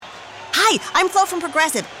Hi, I'm Flo from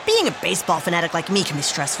Progressive. Being a baseball fanatic like me can be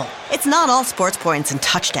stressful. It's not all sports points and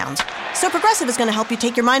touchdowns. So Progressive is going to help you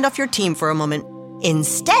take your mind off your team for a moment.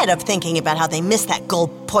 Instead of thinking about how they missed that goal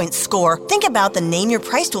point score, think about the Name Your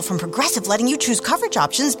Price tool from Progressive, letting you choose coverage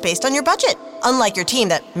options based on your budget, unlike your team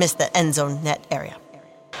that missed the end zone net area.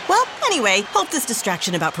 Well, anyway, hope this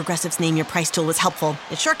distraction about Progressive's Name Your Price tool was helpful.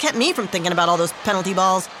 It sure kept me from thinking about all those penalty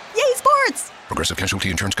balls. Yay, sports! Progressive Casualty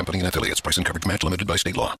Insurance Company and Affiliates. Price and coverage match limited by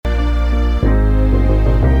state law.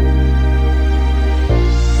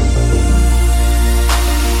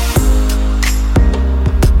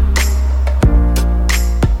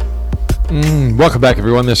 Welcome back,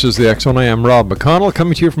 everyone. This is the X Zone. I am Rob McConnell,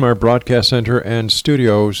 coming to you from our broadcast center and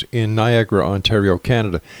studios in Niagara, Ontario,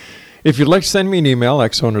 Canada. If you'd like to send me an email,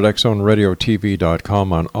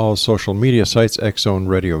 xzone@xzoneradiotv.com, on all social media sites, X Zone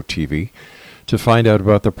Radio TV. To find out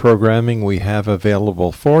about the programming we have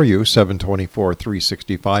available for you,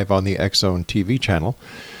 7/24/365 on the X Zone TV channel,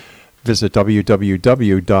 visit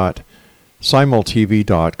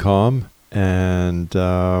www.simultv.com, and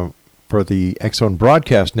for the X Zone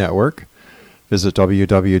Broadcast Network, visit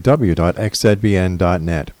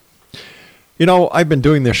www.xzbn.net. You know, I've been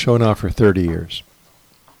doing this show now for 30 years,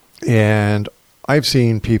 and I've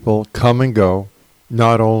seen people come and go,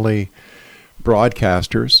 not only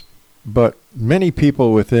broadcasters, but many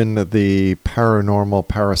people within the paranormal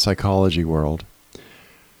parapsychology world.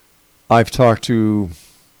 I've talked to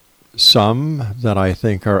some that I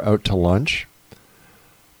think are out to lunch.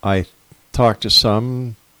 I talked to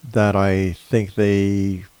some that I think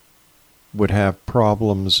they would have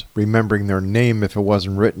problems remembering their name if it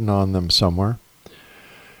wasn't written on them somewhere.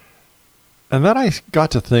 And then I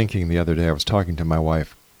got to thinking the other day, I was talking to my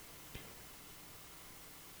wife.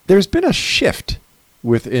 There's been a shift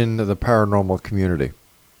within the paranormal community.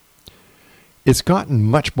 It's gotten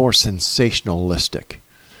much more sensationalistic.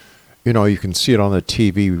 You know, you can see it on the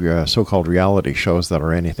TV, so-called reality shows that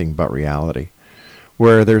are anything but reality,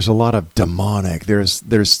 where there's a lot of demonic,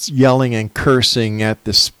 there's yelling and cursing at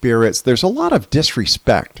the spirits. There's a lot of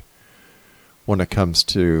disrespect when it comes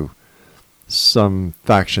to some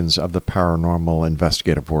factions of the paranormal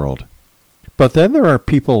investigative world. But then there are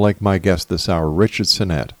people like my guest this hour, Richard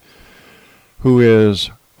Sinnett, who is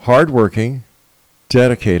hardworking,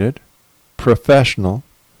 dedicated, professional,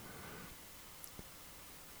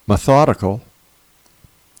 methodical,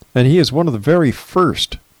 and he is one of the very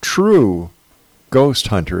first true ghost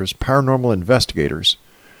hunters, paranormal investigators,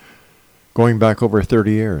 going back over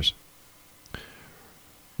 30 years.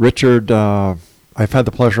 Richard, I've had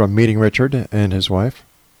the pleasure of meeting Richard and his wife.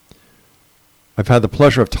 I've had the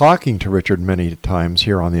pleasure of talking to Richard many times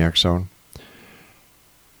here on the X Zone.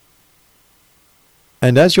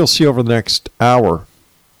 And as you'll see over the next hour,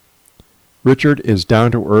 Richard is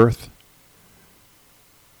down to earth,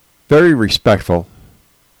 very respectful,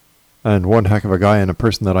 and one heck of a guy, and a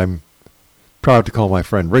person that I'm proud to call my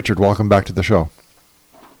friend. Richard, welcome back to the show.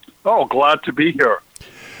 Oh, glad to be here.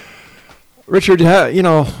 Richard, you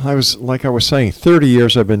know, I was saying, 30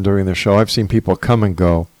 years I've been doing this show. I've seen people come and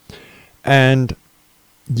go. And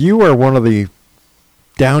you are one of the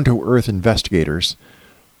down-to-earth investigators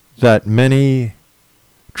that many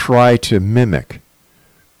try to mimic.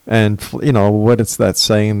 And, you know, what it's that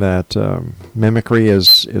saying that mimicry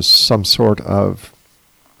is some sort of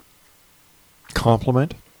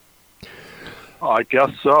compliment? I guess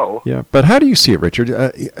so. Yeah, but how do you see it, Richard?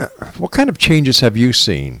 What kind of changes have you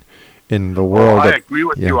seen in the world? I agree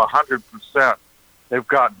with you 100%. They've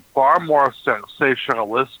gotten far more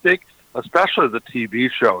sensationalistic, especially the TV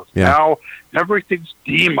shows. Yeah. Now everything's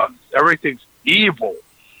demons, everything's evil.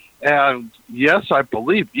 And yes, I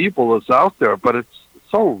believe evil is out there, but it's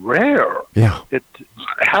so rare. Yeah.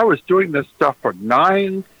 I was doing this stuff for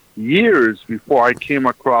 9 years before I came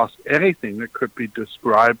across anything that could be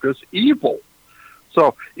described as evil.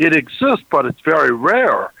 So it exists, but it's very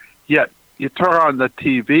rare. Yet you turn on the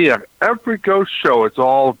TV and every ghost show is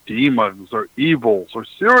all demons or evils or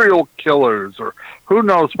serial killers or who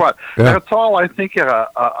knows what. Yeah. That's all, I think,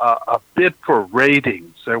 a bid for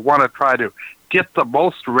ratings. They want to try to get the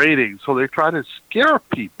most ratings, so they try to scare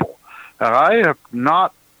people. And I have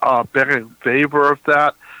not been in favor of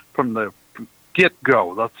that from the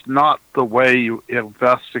get-go. That's not the way you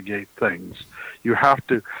investigate things. You have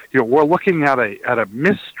to, we're looking at a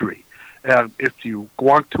mystery. And if you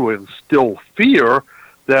want to instill fear,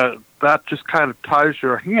 that just kind of ties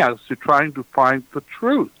your hands to trying to find the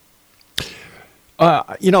truth.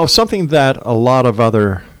 Something that a lot of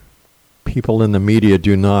other people in the media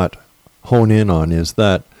do not hone in on is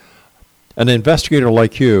that an investigator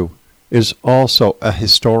like you is also a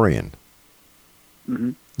historian.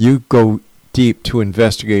 Mm-hmm. You go deep to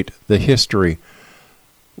investigate the history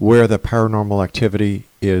where the paranormal activity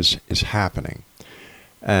is happening.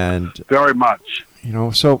 And very much.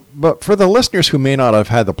 But for the listeners who may not have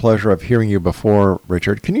had the pleasure of hearing you before,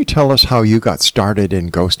 Richard, can you tell us how you got started in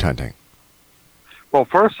ghost hunting? Well,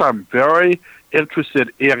 first, I'm very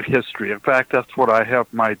interested in history. In fact, that's what I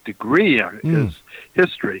have my degree in, is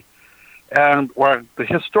history. And when the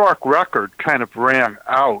historic record kind of ran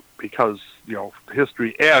out, because,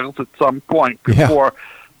 history ends at some point before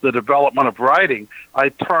the development of writing, I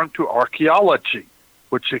turned to archaeology,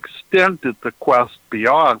 which extended the quest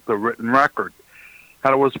beyond the written record.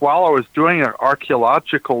 And it was while I was doing an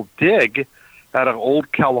archaeological dig at an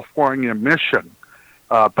old California mission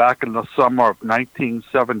back in the summer of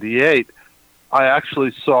 1978, I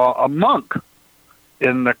actually saw a monk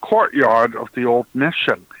in the courtyard of the old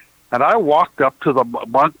mission. And I walked up to the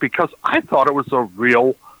monk because I thought it was a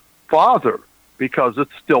real father, because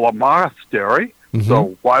it's still a monastery. Mm-hmm.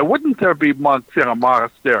 So why wouldn't there be monks in a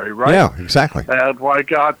monastery, right? Yeah, exactly. And when I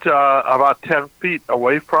got about 10 feet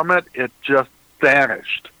away from it, it just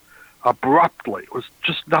vanished abruptly. It was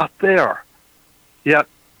just not there. Yet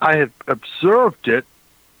I had observed it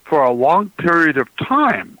for a long period of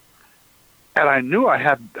time, and I knew I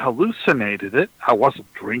had hallucinated it. I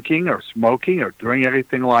wasn't drinking or smoking or doing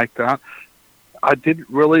anything like that. I didn't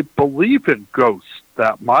really believe in ghosts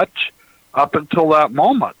that much up until that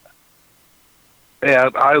moment.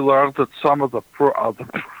 And I learned that some of the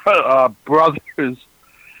brothers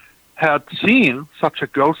had seen such a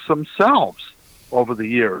ghost themselves over the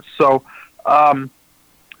years. So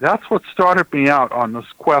that's what started me out on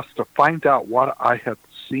this quest to find out what I had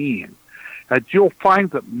seen. And you'll find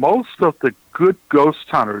that most of the good ghost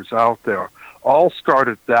hunters out there all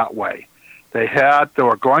started that way. They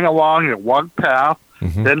were going along in one path,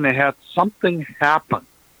 then they had something happen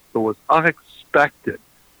that was unexpected,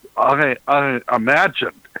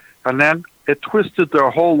 unimagined, and then it twisted their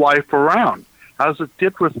whole life around, as it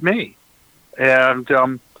did with me. And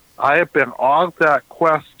I have been on that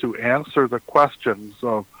quest to answer the questions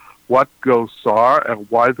of what ghosts are and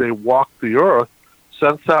why they walk the earth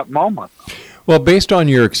since that moment. Well, based on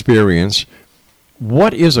your experience,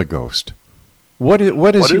 what is a ghost? What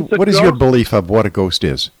is your belief of what a ghost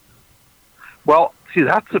is? Well, see,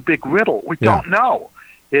 that's a big riddle. We don't know.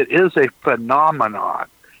 It is a phenomenon.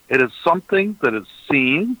 It is something that is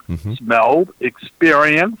seen, smelled,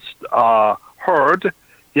 experienced, heard,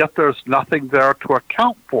 yet there's nothing there to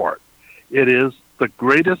account for it. It is the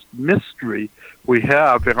greatest mystery we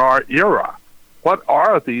have in our era. What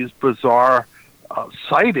are these bizarre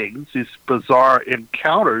sightings, these bizarre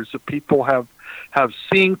encounters that people have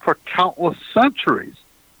seen for countless centuries?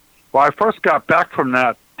 When I first got back from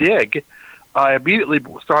that dig, I immediately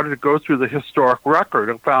started to go through the historic record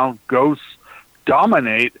and found ghosts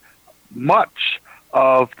dominate much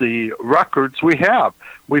of the records we have.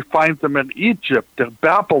 We find them in Egypt and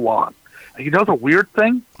Babylon. And you know the weird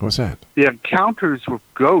thing? What's that? The encounters with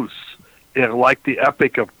ghosts in, like, the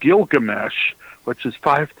Epic of Gilgamesh, which is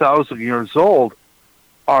 5,000 years old,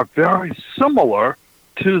 are very similar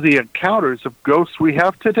to the encounters of ghosts we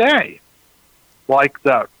have today. Like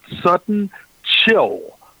that sudden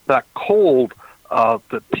chill, that cold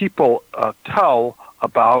that people tell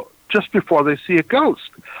about just before they see a ghost.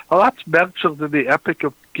 Well, that's mentioned in the Epic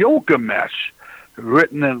of Gilgamesh,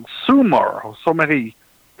 written in Sumer so many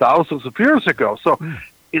thousands of years ago. So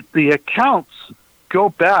the accounts go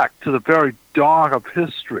back to the very dawn of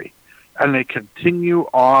history, and they continue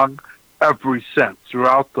on ever since,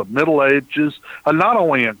 throughout the Middle Ages, and not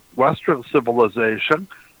only in Western civilization,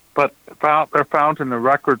 but they're found in the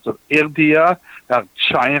records of India and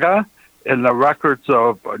China, in the records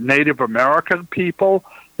of Native American people.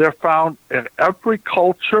 They're found in every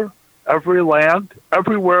culture, every land,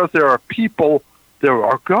 everywhere there are people, there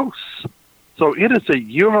are ghosts. So it is a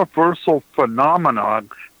universal phenomenon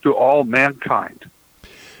to all mankind.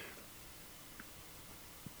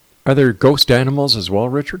 Are there ghost animals as well,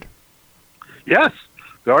 Richard? Yes,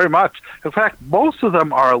 very much. In fact, most of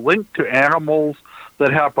them are linked to animals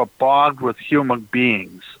that have a bond with human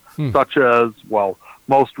beings, such as, well,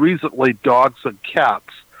 most recently, dogs and cats.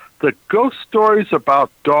 The ghost stories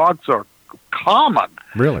about dogs are common.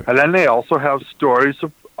 Really? And then they also have stories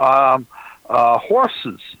of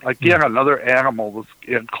horses. Again, another animal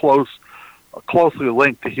that's closely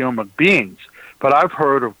linked to human beings. But I've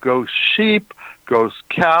heard of ghost sheep, ghost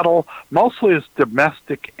cattle, mostly as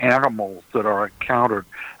domestic animals that are encountered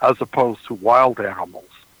as opposed to wild animals.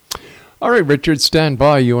 All right, Richard, stand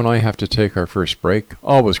by. You and I have to take our first break.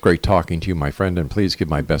 Always great talking to you, my friend, and please give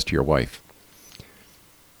my best to your wife.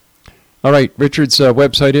 All right, Richard's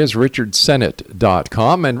website is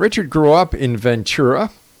richardsenate.com, and Richard grew up in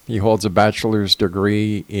Ventura. He holds a bachelor's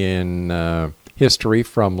degree in history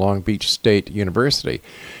from Long Beach State University.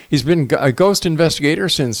 He's been a ghost investigator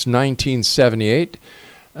since 1978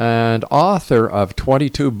 and author of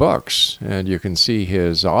 22 books, and you can see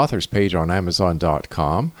his author's page on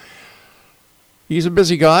Amazon.com. He's a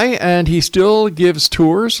busy guy, and he still gives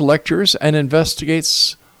tours, lectures, and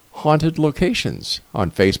investigates haunted locations.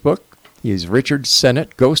 On Facebook, he's Richard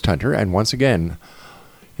Sennett Ghost Hunter, and once again,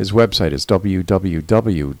 his website is All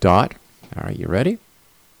right, you ready?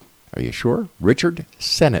 Are you sure?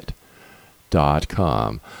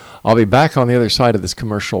 richardsennett.com. I'll be back on the other side of this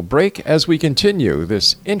commercial break as we continue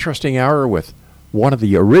this interesting hour with one of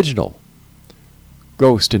the original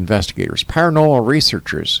ghost investigators, paranormal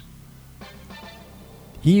researchers.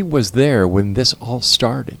 He was there when this all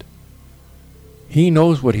started. He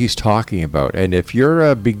knows what he's talking about. And if you're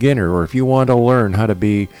a beginner or if you want to learn how to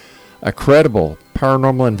be a credible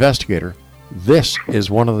paranormal investigator, this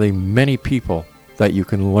is one of the many people that you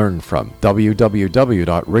can learn from.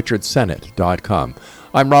 www.richardsennett.com.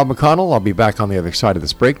 I'm Rob McConnell. I'll be back on the other side of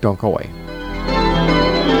this break. Don't go away.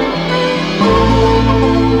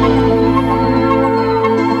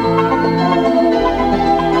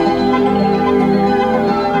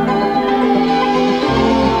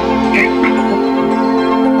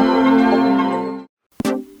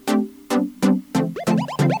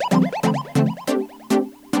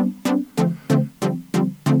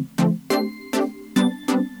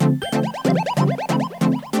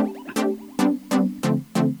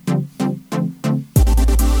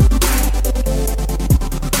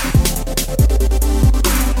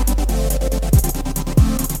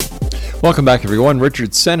 Welcome back, everyone.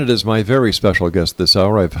 Richard Sennett is my very special guest this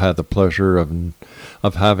hour. I've had the pleasure of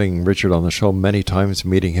having Richard on the show many times,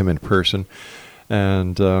 meeting him in person.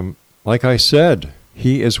 And like I said,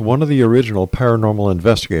 he is one of the original paranormal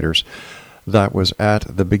investigators that was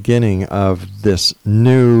at the beginning of this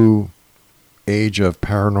new age of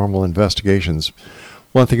paranormal investigations.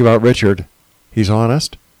 One thing about Richard, he's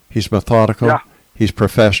honest, he's methodical, he's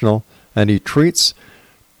professional, and he treats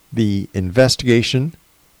the investigation,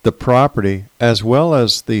 the property, as well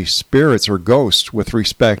as the spirits or ghosts with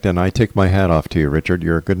respect, and I take my hat off to you, Richard.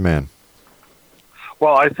 You're a good man.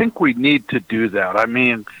 Well, I think we need to do that. I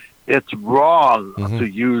mean, it's wrong to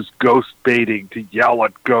use ghost baiting, to yell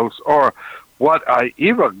at ghosts, or what I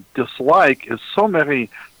even dislike is so many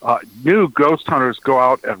new ghost hunters go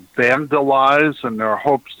out and vandalize in their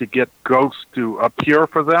hopes to get ghosts to appear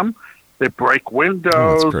for them. They break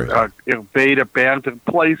windows, invade abandoned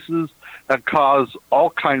places, and cause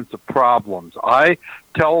all kinds of problems. I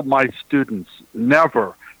tell my students,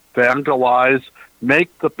 never vandalize,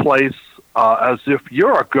 make the place as if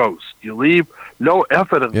you're a ghost. You leave no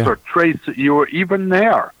evidence or trace that you were even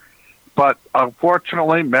there. But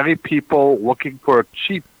unfortunately, many people looking for a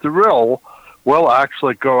cheap thrill will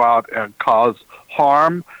actually go out and cause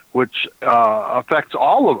harm, which affects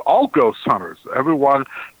all ghost hunters. Everyone,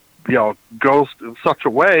 goes in such a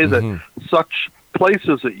way that such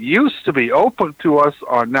places that used to be open to us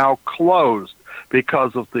are now closed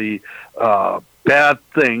because of the bad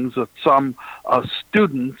things that some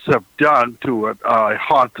students have done to a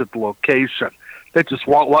haunted location. They just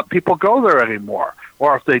won't let people go there anymore.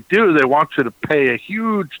 Or if they do, they want you to pay a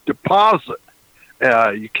huge deposit.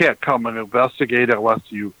 You can't come and investigate unless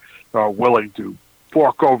you are willing to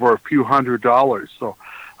fork over a few $100s. So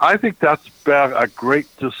I think that's been a great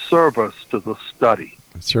disservice to the study.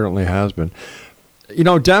 It certainly has been.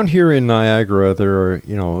 Down here in Niagara, there are,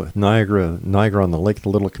 Niagara on the Lake, the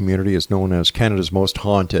little community is known as Canada's most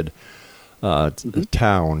haunted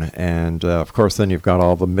town. And, of course, then you've got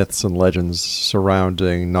all the myths and legends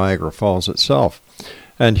surrounding Niagara Falls itself.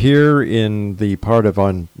 And here in the part of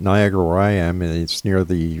Niagara where I am, it's near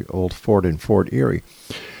the old fort in Fort Erie.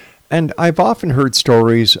 And I've often heard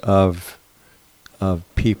stories of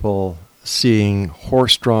people seeing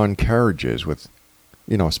horse-drawn carriages with,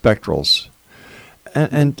 spectrals.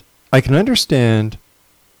 And I can understand,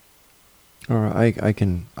 or I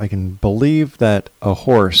can believe that a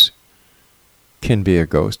horse can be a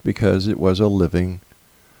ghost because it was a living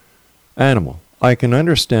animal. I can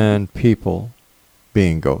understand people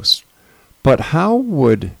being ghosts. But how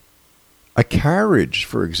would a carriage,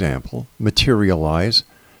 for example, materialize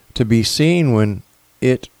to be seen when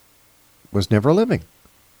it was never living?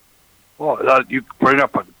 Well, you bring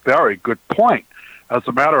up a very good point. As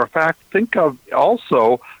a matter of fact, think of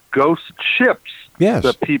also ghost ships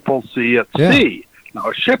that people see at sea.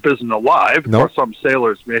 Now, a ship isn't alive. Nope. Or some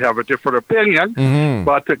sailors may have a different opinion,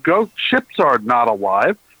 but the ghost ships are not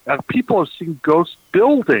alive, and people have seen ghost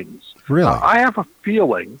buildings Really? I have a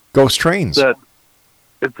feeling Ghost trains. that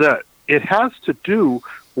it has to do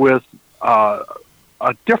with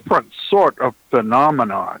a different sort of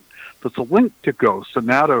phenomenon. There's a link to ghosts, and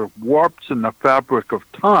that are warps in the fabric of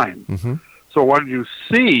time. Mm-hmm. So when you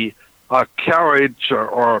see a carriage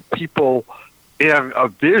or people in a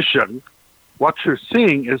vision, what you're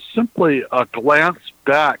seeing is simply a glance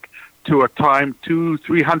back to a time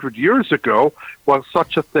 200-300 years ago when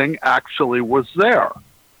such a thing actually was there.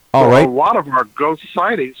 All so right. A lot of our ghost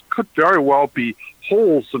sightings could very well be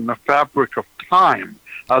holes in the fabric of time.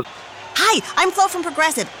 Hi, I'm Flo from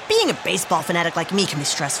Progressive. Being a baseball fanatic like me can be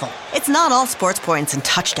stressful. It's not all sports points and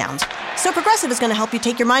touchdowns. So Progressive is going to help you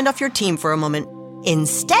take your mind off your team for a moment.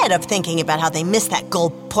 Instead of thinking about how they missed that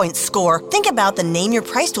goal point score, think about the Name Your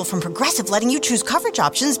Price tool from Progressive, letting you choose coverage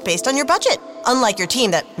options based on your budget, unlike your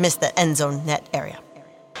team that missed the end zone net area.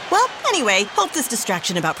 Well, anyway, hope this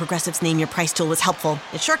distraction about Progressive's Name Your Price tool was helpful.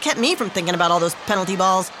 It sure kept me from thinking about all those penalty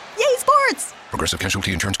balls. Yay, sports! Progressive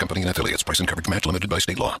Casualty Insurance Company and Affiliates. Price and coverage match limited by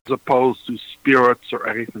state law. As opposed to spirits or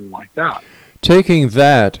anything like that. Taking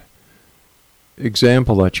that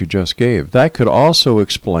example that you just gave, that could also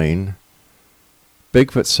explain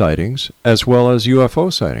Bigfoot sightings as well as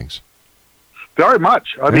UFO sightings. Very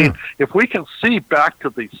much. I mean, if we can see back to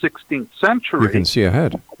the 16th century, You can see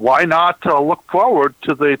ahead. why not look forward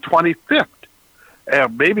to the 25th?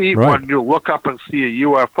 And maybe Right. when you look up and see a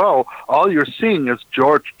UFO, all you're seeing is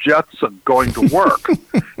George Jetson going to work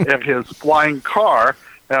in his flying car.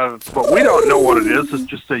 But we don't know what it is. It's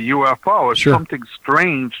just a UFO. It's Sure. something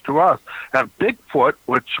strange to us. And Bigfoot,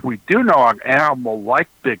 which we do know an animal like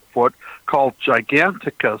Bigfoot called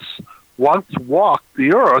Giganticus, once walked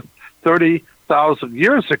the earth 30,000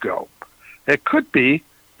 years ago. It could be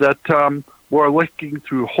that we're looking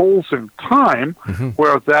through holes in time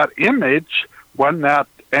where that image, when that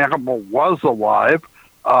animal was alive,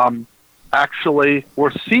 actually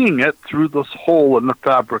we're seeing it through this hole in the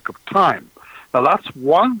fabric of time. Now, that's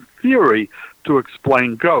one theory to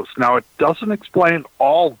explain ghosts. Now, it doesn't explain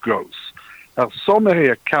all ghosts. Now, so many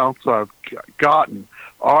accounts I've gotten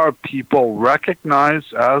are people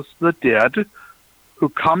recognized as the dead who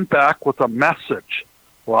come back with a message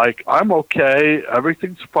like, I'm okay,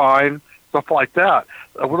 everything's fine, stuff like that.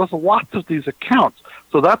 Well, there's lots of these accounts.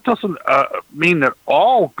 So that doesn't mean that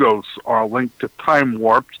all ghosts are linked to time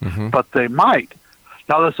warps, but they might.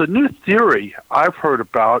 Now, there's a new theory I've heard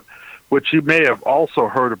about, which you may have also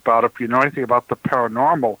heard about if you know anything about the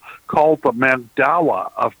paranormal, called the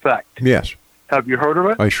Mandela effect. Yes, Have you heard of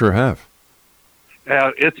it? I sure have.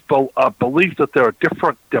 And it's a belief that there are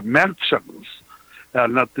different dimensions,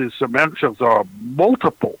 and that these dimensions are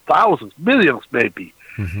multiple, thousands, millions maybe.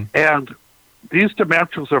 And these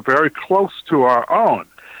dimensions are very close to our own.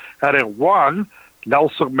 And in one,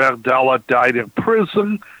 Nelson Mandela died in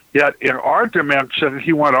prison, yet in our dimension,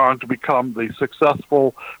 he went on to become the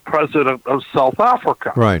successful president of South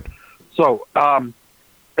Africa. Right. So, and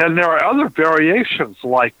there are other variations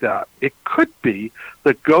like that. It could be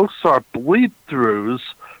that ghosts are bleed-throughs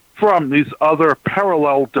from these other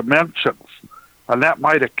parallel dimensions, and that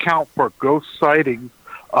might account for ghost sightings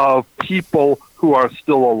of people who are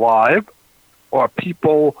still alive or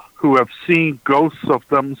people who have seen ghosts of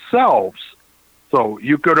themselves. So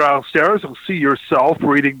you go downstairs and see yourself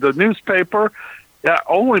reading the newspaper. That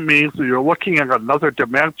only means that you're looking at another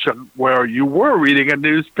dimension where you were reading a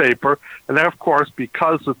newspaper. And then, of course,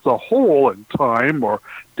 because it's a hole in time or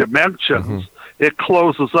dimensions, it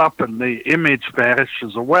closes up and the image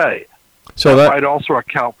vanishes away. So that might also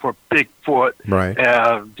account for Bigfoot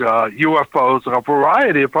and UFOs and a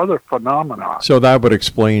variety of other phenomena. So that would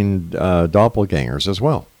explain doppelgangers as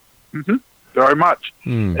well. Very much.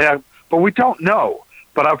 But we don't know.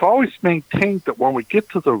 But I've always maintained that when we get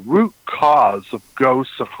to the root cause of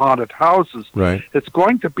ghosts and haunted houses, it's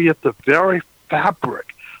going to be at the very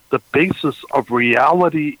fabric, the basis of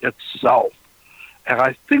reality itself. And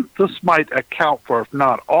I think this might account for, if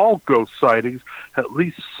not all ghost sightings, at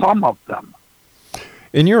least some of them.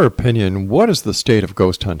 In your opinion, what is the state of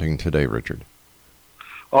ghost hunting today, Richard?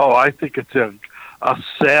 Oh, I think it's in a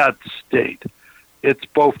sad state. It's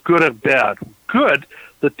both good and bad. Good,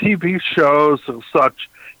 the TV shows and such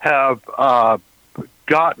have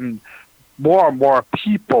gotten more and more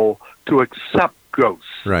people to accept ghosts.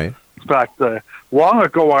 Right. In fact, long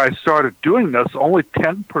ago when I started doing this, only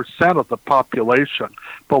 10% of the population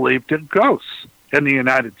believed in ghosts, in the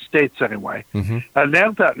United States anyway. And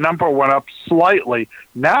then that number went up slightly.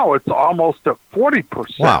 Now it's almost at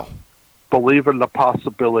 40% believe in the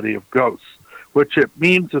possibility of ghosts, which it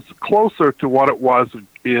means it's closer to what it was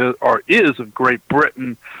or is in Great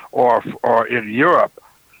Britain or in Europe.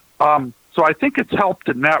 So I think it's helped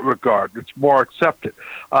in that regard. It's more accepted.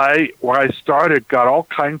 When I started, got all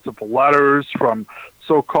kinds of letters from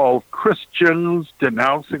so-called Christians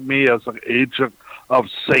denouncing me as an agent of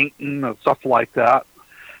Satan and stuff like that.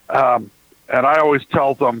 And I always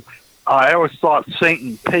tell them, I always thought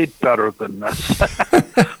Satan paid better than this.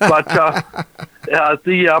 But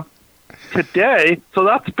today, so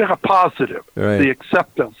that's been a positive, right. The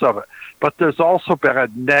acceptance of it. But there's also been a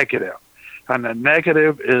negative. And the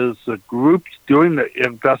negative is the groups doing the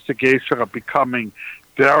investigation are becoming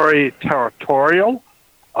very territorial,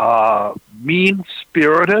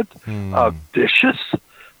 mean-spirited, vicious.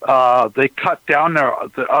 They cut down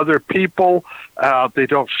the other people. They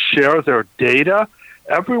don't share their data.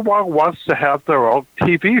 Everyone wants to have their own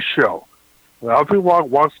TV show. Everyone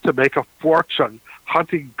wants to make a fortune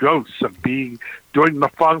hunting ghosts and doing the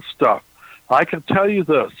fun stuff. I can tell you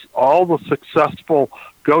this, all the successful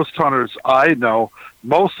ghost hunters I know,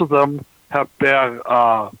 most of them have been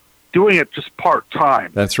doing it just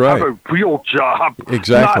part-time. That's right. Have a real job.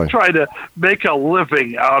 Exactly. Not trying to make a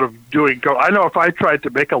living out of doing ghosts. I know if I tried to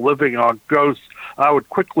make a living on ghosts, I would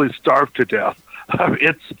quickly starve to death.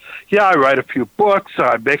 I write a few books,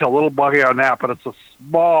 I make a little money on that, but it's a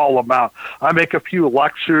small amount. I make a few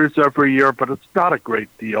lectures every year, but it's not a great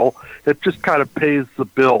deal. It just kind of pays the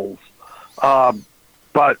bills.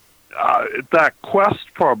 But that quest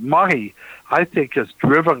for money, I think, has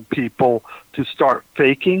driven people to start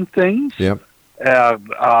faking things. Yep.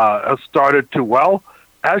 And has started to,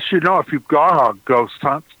 as you know, if you've gone on ghost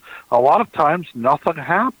hunts, a lot of times nothing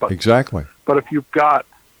happens. Exactly. But if you've got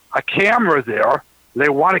a camera there, they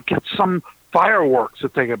want to get some fireworks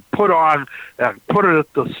that they can put on and put it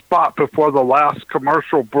at the spot before the last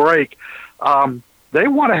commercial break. They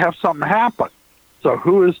want to have something happen. So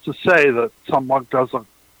who is to say that someone doesn't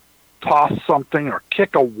toss something or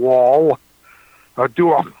kick a wall or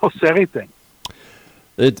do almost anything?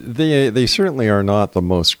 They certainly are not the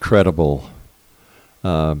most credible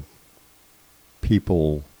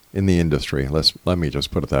people in the industry. Let me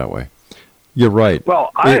just put it that way. You're right.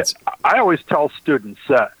 Well, I always tell students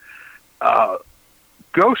that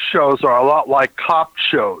ghost shows are a lot like cop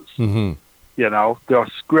shows. Mm-hmm. You know, they're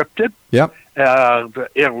scripted. Yep.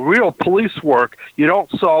 In real police work, you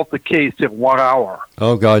don't solve the case in 1 hour.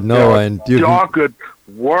 Oh, God, no. And dogged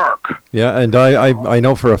work. Yeah, and I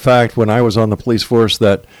know for a fact when I was on the police force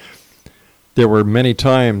that there were many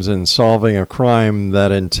times in solving a crime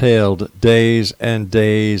that entailed days and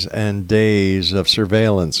days and days of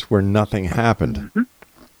surveillance where nothing happened. Mm-hmm.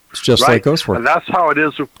 It's just like ghost work. And that's how it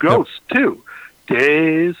is with ghosts, too.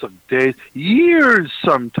 Days and days, years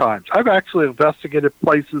sometimes. I've actually investigated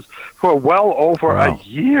places for well over a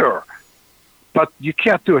year. But you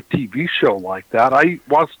can't do a TV show like that. I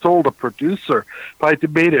once told a producer if I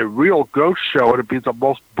made a real ghost show, it would be the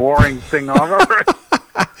most boring thing on earth.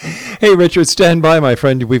 Hey, Richard, stand by, my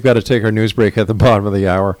friend. We've got to take our news break at the bottom of the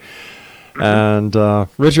hour. And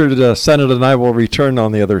Richard Sennett and I will return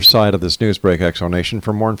on the other side of this news break, Exonation.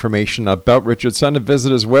 For more information about Richard Sennett,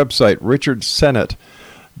 visit his website,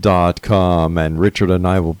 richardsennett.com. And Richard and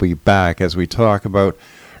I will be back as we talk about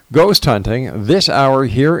ghost hunting this hour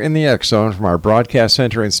here in the X Zone from our broadcast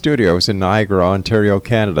center and studios in Niagara, Ontario,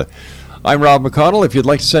 Canada. I'm Rob McConnell. If you'd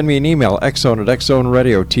like to send me an email,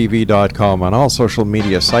 xzone@xzoneradiotv.com, on all social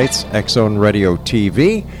media sites, Xzone Radio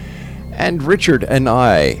TV. And Richard and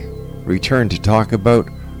I return to talk about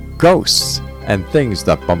ghosts and things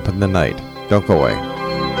that bump in the night. Don't go away.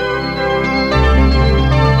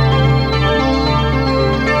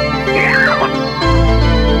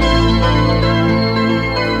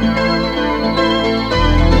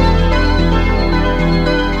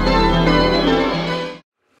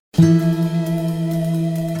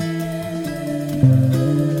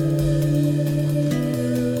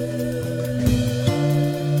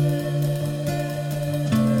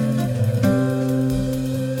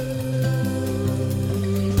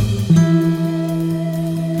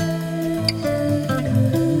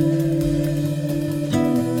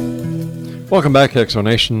 Welcome back,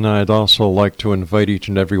 Exonation. I'd also like to invite each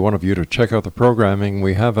and every one of you to check out the programming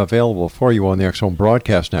we have available for you on the X Zone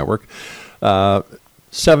Broadcast Network.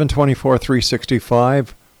 7/24,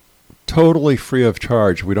 365, totally free of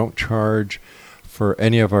charge. We don't charge for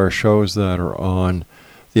any of our shows that are on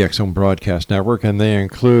the X Zone Broadcast Network, and they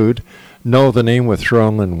include Know the Name with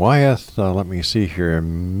Sherilyn Wyeth. Let me see here.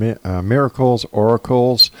 Miracles,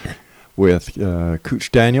 Oracles with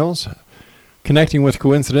Cooch Daniels. Connecting with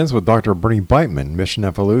Coincidence with Dr. Bernie Beitman. Mission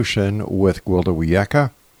Evolution with Gwilda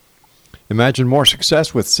Wiyaka. Imagine More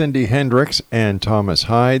Success with Cindy Hendricks and Thomas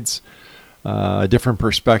Hides. A Different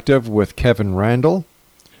Perspective with Kevin Randall.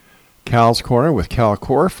 Cal's Corner with Cal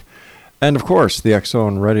Korf. And, of course, the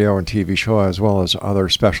X-Zone radio and TV show, as well as other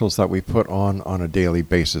specials that we put on a daily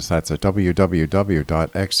basis. That's at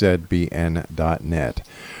www.xzbn.net.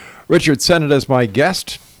 Richard Sennett is my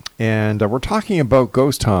guest, and we're talking about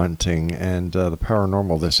ghost hunting and the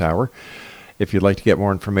paranormal this hour. If you'd like to get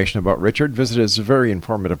more information about Richard, visit his very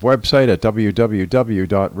informative website at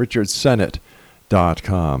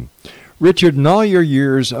www.richardsennett.com. Richard, in all your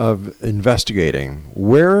years of investigating,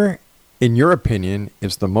 where, in your opinion,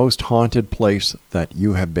 is the most haunted place that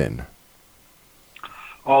you have been?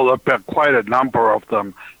 Oh, there have been quite a number of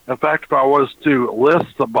them. In fact, if I was to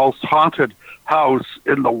list the most haunted house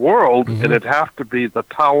in the world, it'd have to be the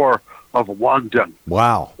Tower of London.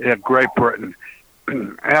 Wow. In Great Britain.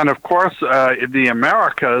 And, of course, in the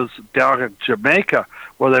Americas, down in Jamaica,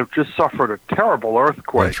 where they've just suffered a terrible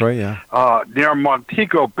earthquake. That's right, yeah. Near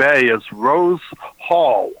Montego Bay is Rose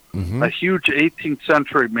Hall, a huge 18th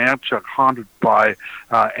century mansion haunted by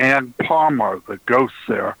Anne Palmer, the ghost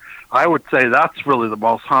there. I would say that's really the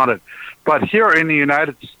most haunted. But here in the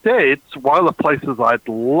United States, one of the places I'd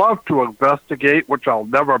love to investigate, which I'll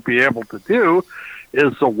never be able to do,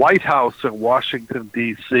 is the White House in Washington,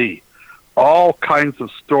 D.C. All kinds of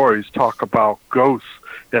stories talk about ghosts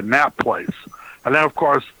in that place. And then, of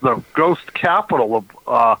course, the ghost capital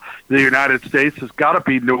of the United States has got to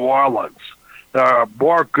be New Orleans. There are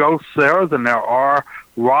more ghosts there than there are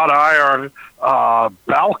wrought iron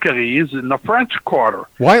balconies in the French Quarter.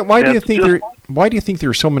 Why do you think there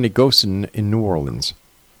are so many ghosts in New Orleans?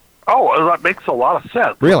 Oh, that makes a lot of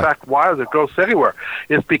sense. Really? In fact, why are there ghosts anywhere?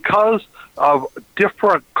 It's because of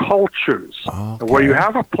different cultures, where you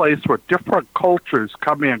have a place where different cultures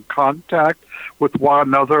come in contact with one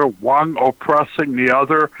another, one oppressing the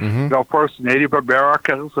other. You know, first Native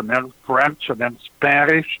Americans, and then French, and then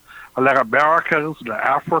Spanish, and then Americans, and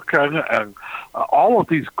African, and all of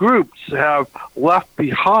these groups have left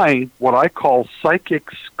behind what I call psychic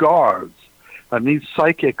scars. And these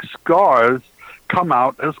psychic scars come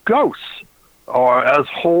out as ghosts, or as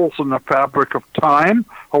holes in the fabric of time,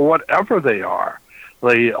 or whatever they are.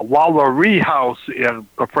 The Lalaurie house in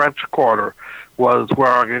the French Quarter was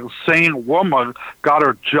where an insane woman got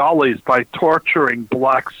her jollies by torturing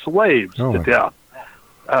black slaves to death.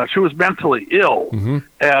 She was mentally ill,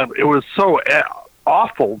 and it was so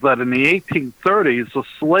awful that in the 1830s, the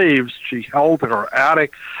slaves she held in her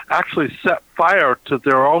attic actually set fire to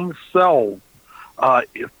their own cells,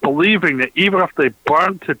 believing that even if they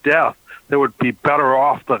burned to death, they would be better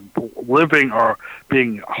off than living or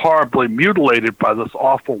being horribly mutilated by this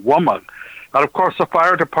awful woman. And, of course, the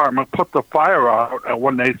fire department put the fire out, and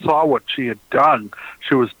when they saw what she had done,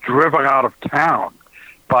 she was driven out of town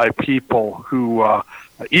by people who,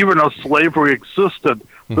 even though slavery existed,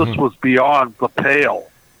 this was beyond the pale.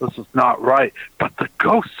 This is not right. But the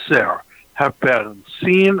ghosts there have been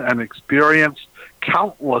seen and experienced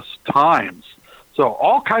countless times. So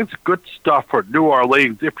all kinds of good stuff for New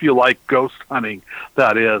Orleans, if you like ghost hunting,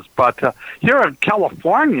 that is. But here in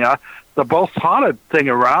California, the most haunted thing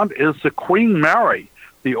around is the Queen Mary,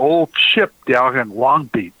 the old ship down in Long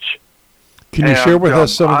Beach. Can you share with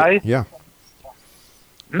us some?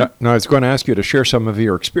 No, I was going to ask you to share some of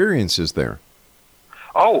your experiences there.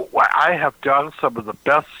 Oh, I have done some of the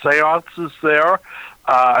best seances there.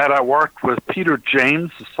 And I worked with Peter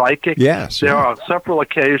James, the psychic, there on several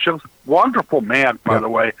occasions. Wonderful man, by the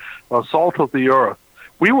way, salt of the earth.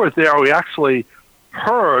 We were there. We actually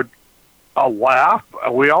heard a laugh.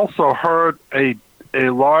 We also heard a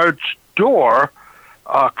large door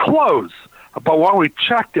close. But when we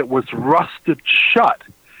checked, it was rusted shut.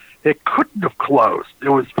 It couldn't have closed. It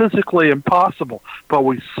was physically impossible. But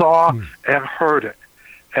we saw and heard it.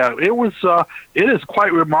 And it is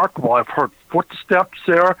quite remarkable. I've heard footsteps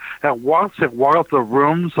there. And once in one of the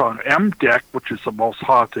rooms on M deck, which is the most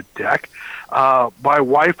haunted deck, my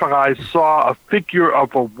wife and I saw a figure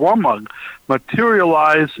of a woman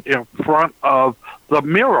materialize in front of the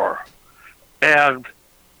mirror. And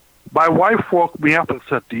my wife woke me up and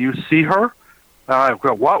said, "Do you see her?" And I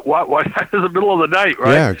go, What? It's the middle of the night,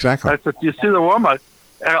 right? Yeah, exactly. I said, "Do you see the woman?"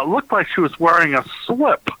 And it looked like she was wearing a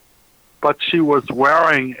slip, but she was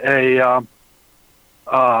wearing a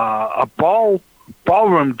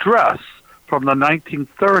ballroom dress from the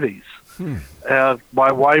 1930s. And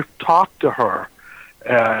my wife talked to her,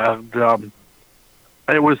 and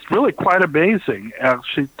it was really quite amazing. And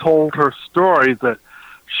she told her story that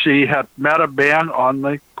she had met a man on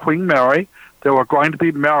the Queen Mary. They were going to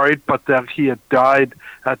be married, but that he had died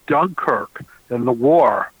at Dunkirk in the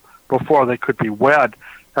war before they could be wed.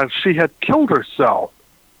 And she had killed herself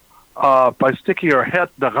by sticking her head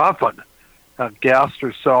in the oven. gassed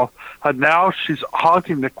herself. And now she's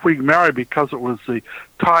haunting the Queen Mary because it was the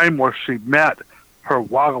time where she met her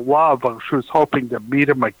love, and she was hoping to meet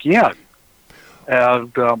him again.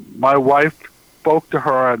 And my wife spoke to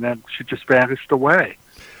her, and then she just vanished away.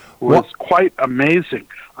 It was quite amazing.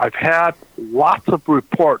 I've had lots of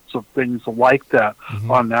reports of things like that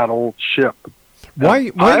on that old ship.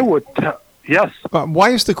 Why yes. Why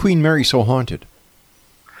is the Queen Mary so haunted?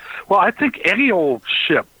 Well, I think any old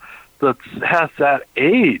ship that has that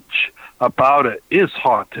age about it is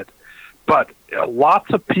haunted. But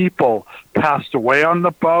lots of people passed away on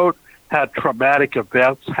the boat, had traumatic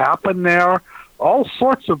events happen there. All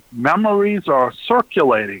sorts of memories are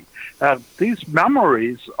circulating. And these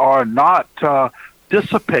memories are not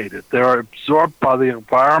dissipated. They're absorbed by the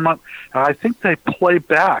environment, and I think they play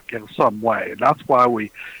back in some way. And that's why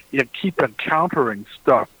we keep encountering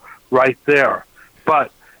stuff right there.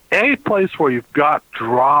 But any place where you've got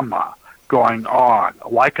drama going on,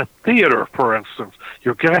 like a theater, for instance,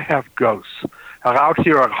 you're going to have ghosts. And out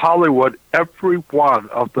here in Hollywood, every one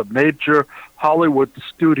of the major Hollywood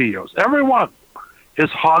studios, every one is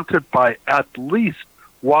haunted by at least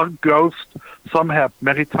one ghost. Some have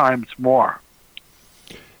many times more.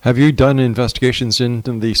 Have you done investigations in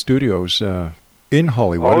the studios in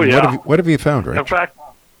Hollywood? Oh, yeah. What have you found, Rich? In fact,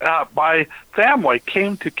 my family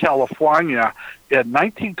came to California in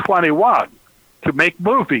 1921 to make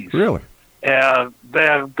movies. Really? And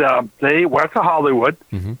then they went to Hollywood,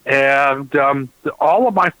 and all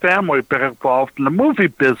of my family have been involved in the movie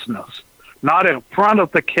business, not in front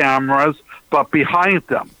of the cameras, but behind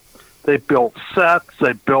them. They built sets.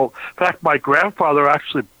 In fact, my grandfather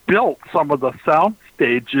actually built some of the sound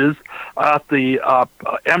stages at the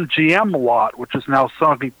MGM lot, which is now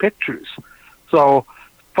Sony Pictures. So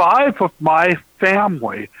 5 of my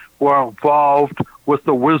family were involved with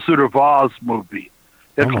the Wizard of Oz movie,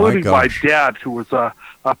 including my dad, who was a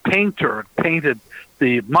painter and painted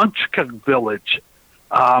the Munchkin Village.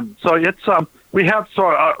 So it's we have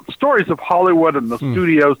stories of Hollywood and the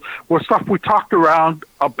studios were stuff we talked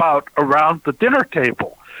about around the dinner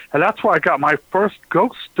table. And that's why I got my first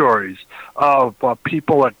ghost stories of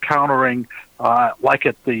people encountering, like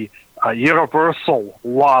at the Universal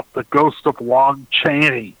lot, the ghost of Lon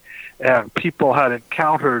Chaney. And people had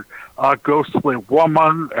encountered a ghostly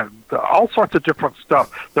woman and all sorts of different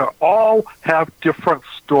stuff. They all have different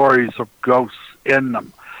stories of ghosts in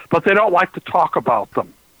them. But they don't like to talk about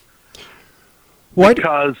them. What?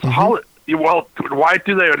 Because why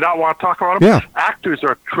do they not want to talk about them? Yeah. Actors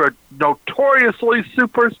are notoriously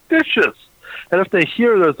superstitious. And if they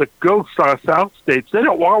hear there's a ghost on a soundstage, they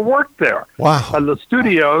don't want to work there. Wow. And the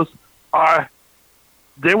studios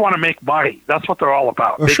they want to make money. That's what they're all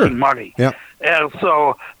about, making money. Yeah. And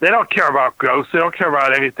so they don't care about ghosts. They don't care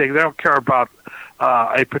about anything. They don't care about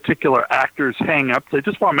a particular actor's hang-ups. They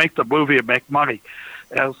just want to make the movie and make money.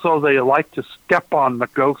 And so they like to step on the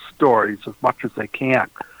ghost stories as much as they can.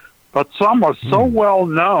 But some are so well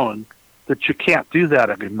known that you can't do that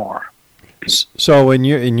anymore. So in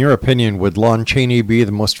your opinion, would Lon Chaney be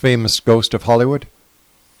the most famous ghost of Hollywood?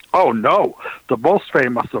 Oh, no. The most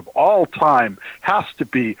famous of all time has to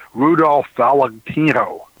be Rudolph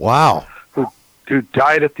Valentino. Wow. Who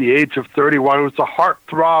died at the age of 31. He was a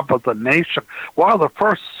heartthrob of the nation. One of the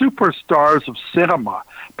first superstars of cinema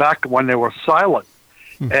back when they were silent.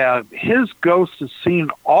 And his ghost is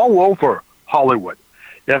seen all over Hollywood,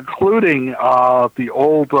 including the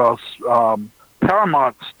old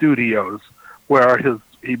Paramount studios where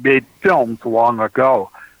he made films long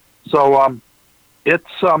ago. So it's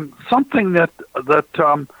something that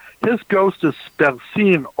his ghost has been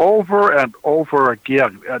seen over and over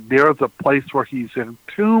again near the place where he's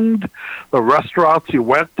entombed, the restaurants he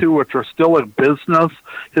went to, which are still in business,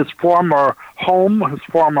 his former home, his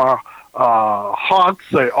former haunts.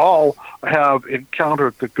 They all have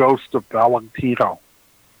encountered the ghost of Valentino.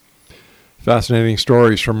 Fascinating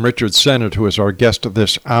stories from Richard Sennett, who is our guest of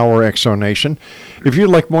this hour, Exonation. If you'd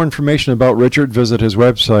like more information about Richard, visit his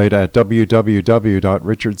website at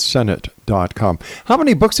www.richardsennett.com. How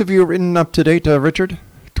many books have you written up to date, Richard?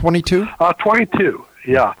 22? 22,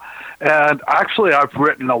 yeah. And actually, I've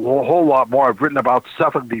written a whole lot more. I've written about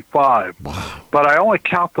 75. Wow. But I only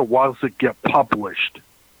count the ones that get published.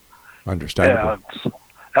 Understandable.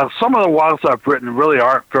 And some of the ones I've written really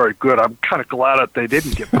aren't very good. I'm kind of glad that they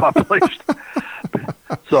didn't get published.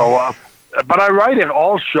 So, but I write in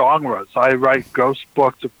all genres. I write ghost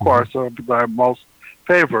books, of course, that are most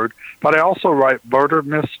favored. But I also write murder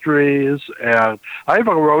mysteries, and I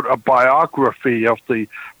even wrote a biography of the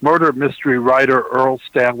murder mystery writer Earl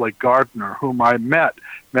Stanley Gardner, whom I met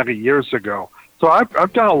many years ago. So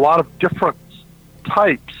I've done a lot of different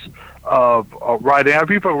types writing.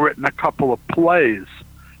 I've even written a couple of plays.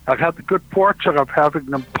 I've had the good fortune of having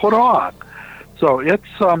them put on. So it's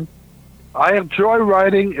I enjoy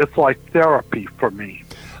writing. It's like therapy for me.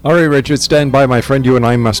 All right, Richard, stand by, my friend. You and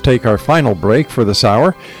I must take our final break for this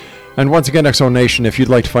hour. And once again, Exo Nation, if you'd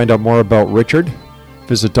like to find out more about Richard,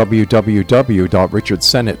 visit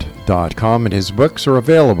www.richardsennett.com, and his books are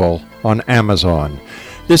available on Amazon.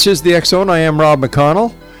 This is the X Zone. I am Rob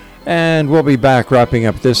McConnell, and we'll be back wrapping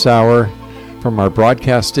up this hour from our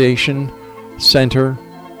broadcast station, center,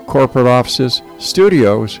 corporate offices,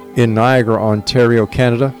 studios in Niagara, Ontario,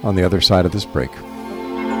 Canada, on the other side of this break.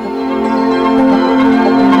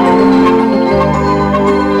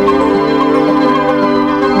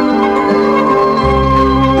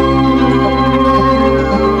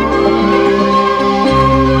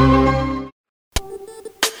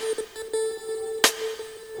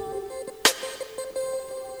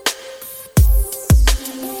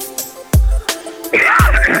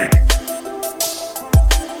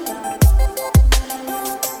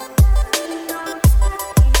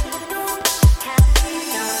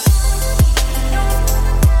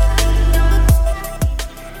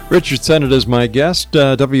 Richard Sennett is my guest,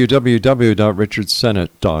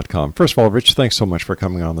 www.richardsennett.com. First of all, Rich, thanks so much for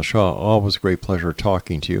coming on the show. Always a great pleasure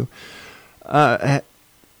talking to you.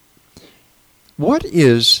 What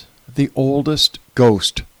is the oldest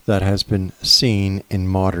ghost that has been seen in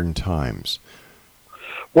modern times?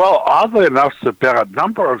 Well, oddly enough, there have been a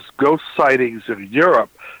number of ghost sightings in Europe,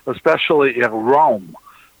 especially in Rome,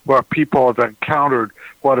 where people have encountered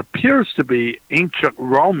what appears to be ancient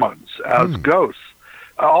Romans as ghosts.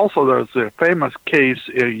 Also, there's a famous case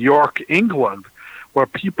in York, England, where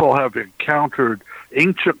people have encountered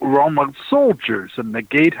ancient Roman soldiers in the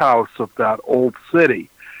gatehouse of that old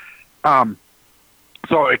city. So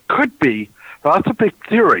it could be, that's a big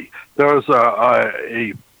theory. There's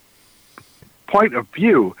a point of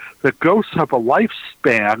view that ghosts have a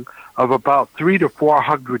lifespan of about 300 to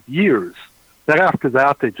 400 years. Then after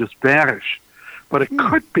that, they just vanish. But it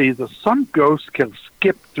could be that some ghosts can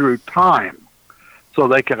skip through time. So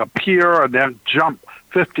they can appear and then jump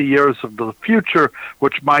 50 years into the future,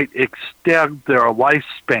 which might extend their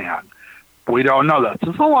lifespan. We don't know that.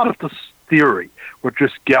 There's a lot of this theory. We're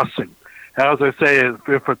just guessing. As I say,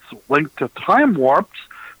 if it's linked to time warps,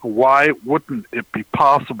 why wouldn't it be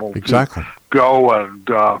possible to go and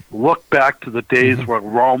look back to the days when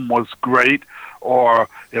Rome was great, or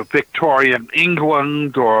Victorian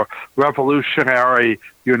England, or revolutionary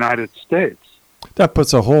United States? That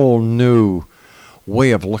puts a whole new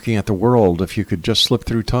way of looking at the world if you could just slip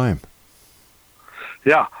through time.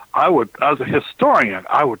 Yeah, I would, as a historian,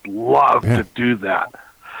 I would love to do that.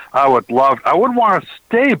 I wouldn't want to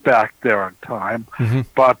stay back there in time,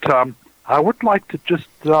 but I would like to just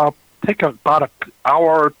take about an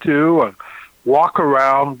hour or two and walk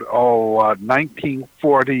around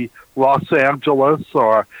 1940 Los Angeles,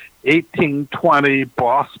 or 1820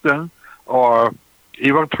 Boston, or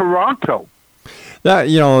even Toronto.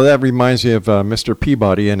 That reminds me of Mr.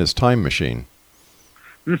 Peabody and his time machine.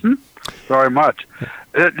 Very much.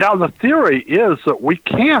 Now, the theory is that we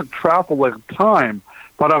can't travel in time,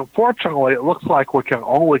 but unfortunately, it looks like we can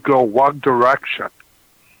only go one direction,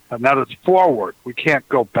 and that is forward. We can't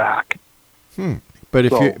go back. But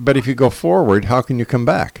if you go forward, how can you come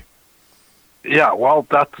back? Yeah, well,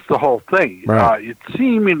 that's the whole thing. Right. It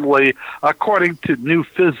seemingly, according to new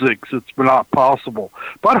physics, it's not possible.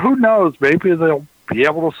 But who knows? Maybe they'll be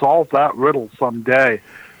able to solve that riddle someday.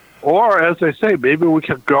 Or, as I say, maybe we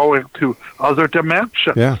can go into other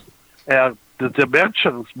dimensions. Yeah. And the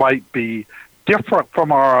dimensions might be different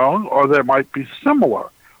from our own, or they might be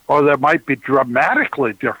similar, or they might be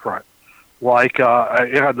dramatically different. Like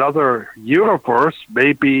in another universe,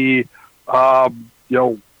 maybe,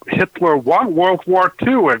 Hitler won World War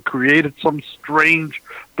II and created some strange,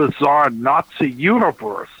 bizarre Nazi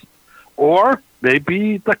universe. Or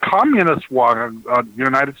maybe the communists won and the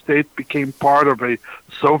United States became part of a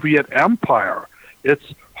Soviet empire.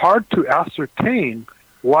 It's hard to ascertain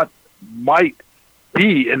what might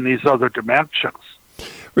be in these other dimensions.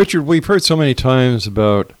 Richard, we've heard so many times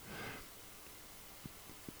about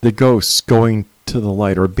the ghosts going to the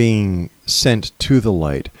light or being sent to the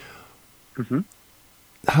light.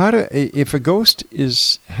 If a ghost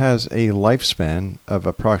has a lifespan of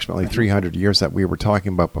approximately 300 years that we were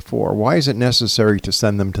talking about before, why is it necessary to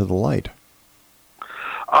send them to the light?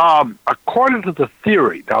 According to the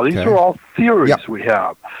theory, now these are all theories we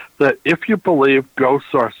have, that if you believe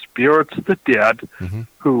ghosts are spirits of the dead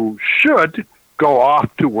who should go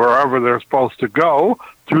off to wherever they're supposed to go,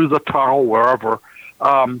 through the tunnel, wherever,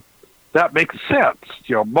 that makes sense.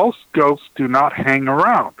 Most ghosts do not hang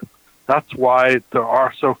around. That's why there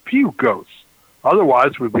are so few ghosts.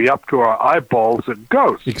 Otherwise, we'd be up to our eyeballs in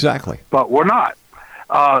ghosts. Exactly. But we're not.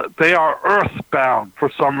 They are earthbound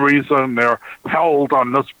for some reason. They're held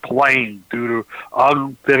on this plane due to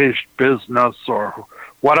unfinished business or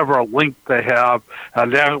whatever link they have.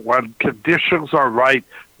 And then when conditions are right,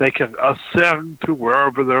 they can ascend to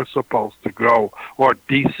wherever they're supposed to go, or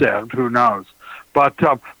descend, who knows. But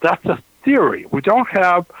that's a theory. We don't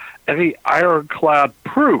have any ironclad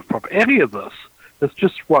proof of any of this. It's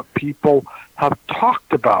just what people have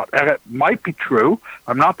talked about. And it might be true.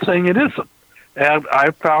 I'm not saying it isn't. And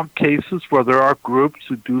I've found cases where there are groups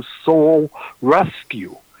who do soul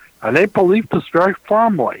rescue, and they believe this very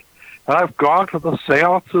firmly. And I've gone to the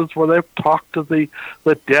seances where they've talked to the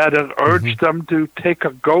dead and urged them to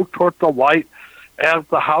go toward the light, and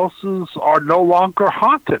the houses are no longer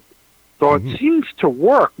haunted. So it seems to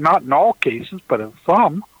work, not in all cases, but in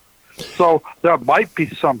some. So there might be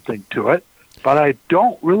something to it, but I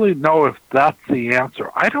don't really know if that's the answer.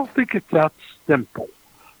 I don't think it's that simple.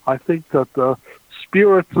 I think that the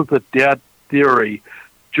spirits of the dead theory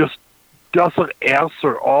just doesn't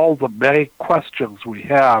answer all the many questions we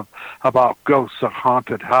have about ghosts and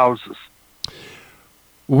haunted houses.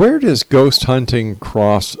 Where does ghost hunting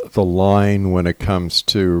cross the line when it comes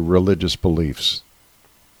to religious beliefs?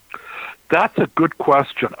 That's a good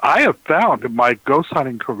question. I have found in my ghost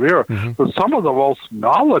hunting career that some of the most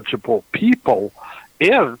knowledgeable people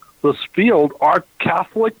in this field are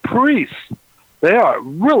Catholic priests. They are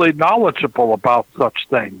really knowledgeable about such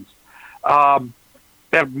things. And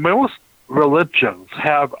most religions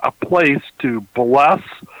have a place to bless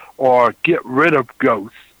or get rid of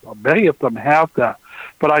ghosts. Many of them have that.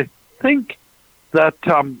 But I think that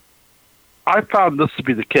I found this to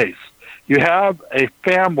be the case. You have a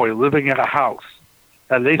family living in a house,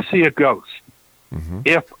 and they see a ghost.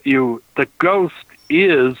 If the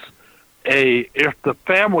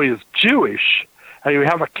family is Jewish, and you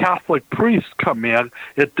have a Catholic priest come in,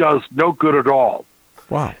 it does no good at all.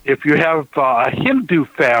 Wow. If you have a Hindu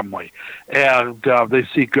family and they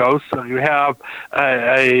see ghosts, and you have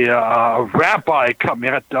a rabbi come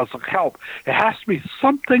in, it doesn't help. It has to be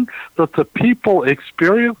something that the people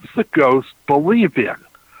experience the ghost believe in.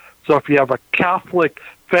 So if you have a Catholic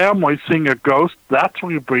family seeing a ghost, that's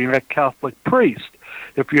when you bring in a Catholic priest.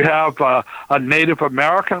 If you have a Native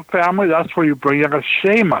American family, that's where you bring in a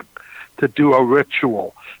shaman to do a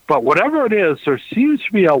ritual. But whatever it is, there seems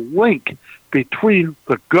to be a link between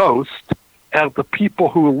the ghost and the people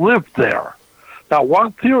who live there. Now,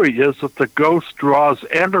 one theory is that the ghost draws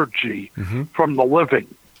energy from the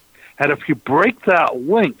living. And if you break that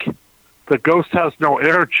link, the ghost has no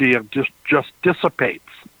energy and just dissipates.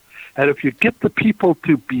 And if you get the people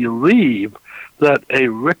to believe that a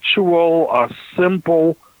ritual, a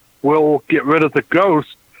symbol will get rid of the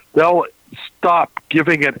ghost, they'll stop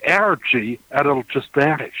giving it energy and it'll just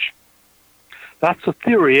vanish. That's a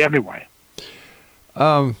theory anyway.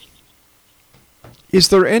 Is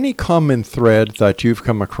there any common thread that you've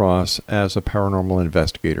come across as a paranormal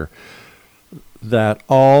investigator that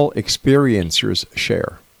all experiencers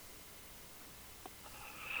share?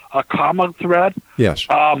 A common thread? Yes.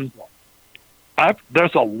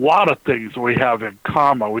 There's a lot of things we have in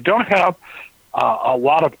common. We don't have a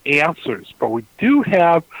lot of answers, but we do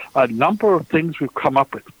have a number of things we've come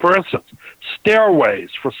up with. For instance, stairways.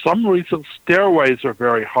 For some reason, stairways are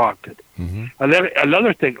very haunted. And then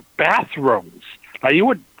another thing, bathrooms. Now, you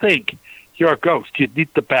would think you're a ghost, you'd need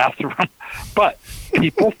the bathroom, but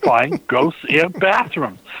people find ghosts in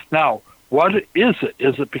bathrooms. Now, what is it?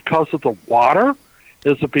 Is it because of the water?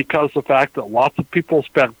 Is it because of the fact that lots of people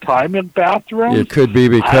spend time in bathrooms? It could be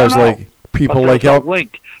because people like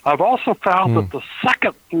link. I've also found that the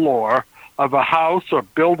second floor of a house or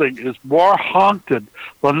building is more haunted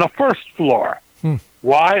than the first floor.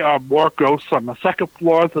 Why are more ghosts on the second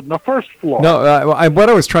floor than the first floor? No, what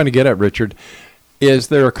I was trying to get at, Richard, is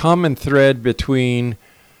there a common thread between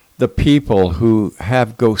the people who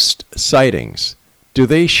have ghost sightings? Do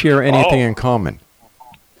they share anything in common?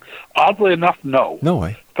 Oddly enough, no. No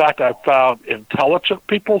way. In fact, I've found intelligent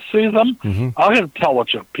people see them,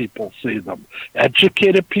 unintelligent people see them,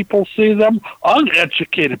 educated people see them,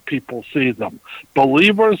 uneducated people see them,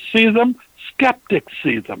 believers see them, skeptics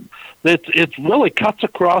see them. It really cuts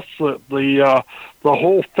across the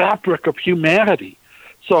whole fabric of humanity.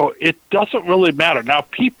 So it doesn't really matter. Now,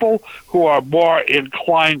 people who are more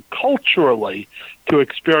inclined culturally to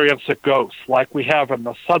experience a ghost, like we have in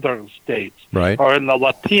the southern states, right, or in the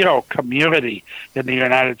Latino community in the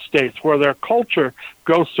United States, where their culture,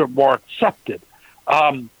 ghosts are more accepted,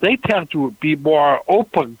 they tend to be more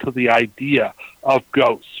open to the idea of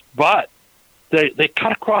ghosts. But They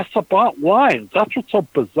cut across the lines. That's what's so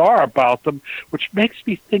bizarre about them, which makes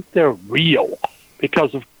me think they're real.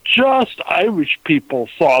 Because if just Irish people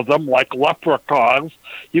saw them like leprechauns,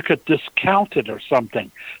 you could discount it or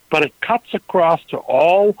something. But it cuts across to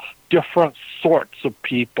all different sorts of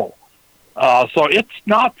people. So it's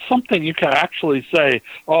not something you can actually say,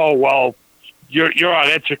 oh, well, you're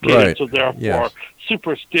uneducated, right. So therefore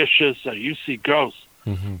superstitious and you see ghosts.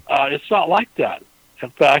 Mm-hmm. It's not like that. In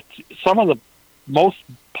fact, some of the most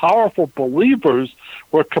powerful believers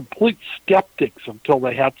were complete skeptics until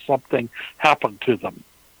they had something happen to them.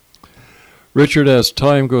 Richard, as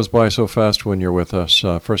time goes by so fast when you're with us,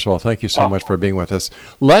 first of all, thank you so much for being with us.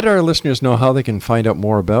 Let our listeners know how they can find out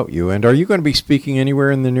more about you. And are you going to be speaking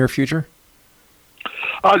anywhere in the near future?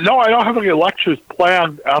 No, I don't have any lectures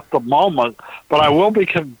planned at the moment, but I will be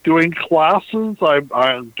doing classes.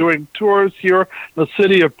 I'm doing tours here in the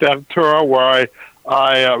city of Ventura, where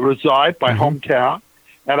I reside, my hometown,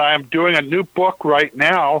 and I am doing a new book right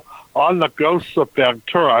now on the ghosts of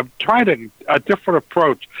Ventura. I'm trying a different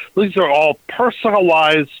approach. These are all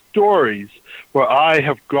personalized stories where I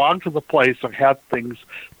have gone to the place and had things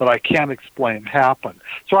that I can't explain happen.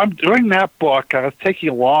 So I'm doing that book, and it's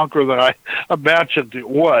taking longer than I imagined it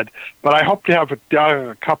would, but I hope to have it done in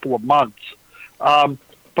a couple of months.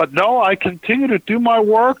 But no, I continue to do my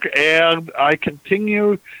work, and I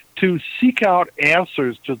continue to seek out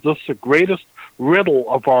answers to this, the greatest riddle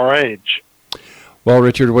of our age. Well,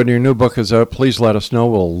 Richard, when your new book is out, please let us know.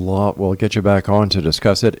 We'll get you back on to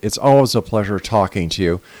discuss it. It's always a pleasure talking to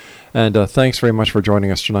you. And thanks very much for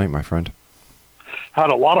joining us tonight, my friend. Had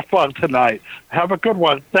a lot of fun tonight. Have a good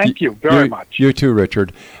one. Thank you very much. You too,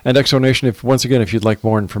 Richard. And Exonation, if you'd like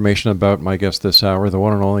more information about my guest this hour, the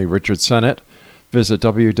one and only Richard Sennett, visit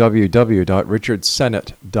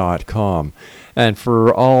www.richardsennett.com. And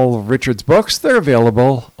for all of Richard's books, they're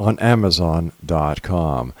available on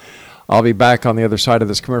Amazon.com. I'll be back on the other side of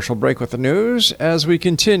this commercial break with the news as we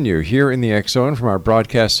continue here in the X Zone from our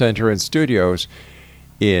broadcast center and studios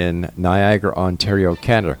in Niagara, Ontario,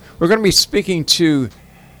 Canada. We're going to be speaking to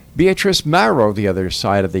Beatrice Marrow, the other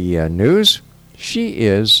side of the news. She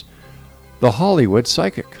is the Hollywood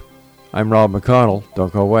psychic. I'm Rob McConnell.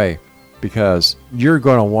 Don't go away, because you're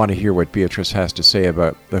going to want to hear what Beatrice has to say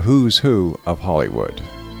about the who's who of Hollywood.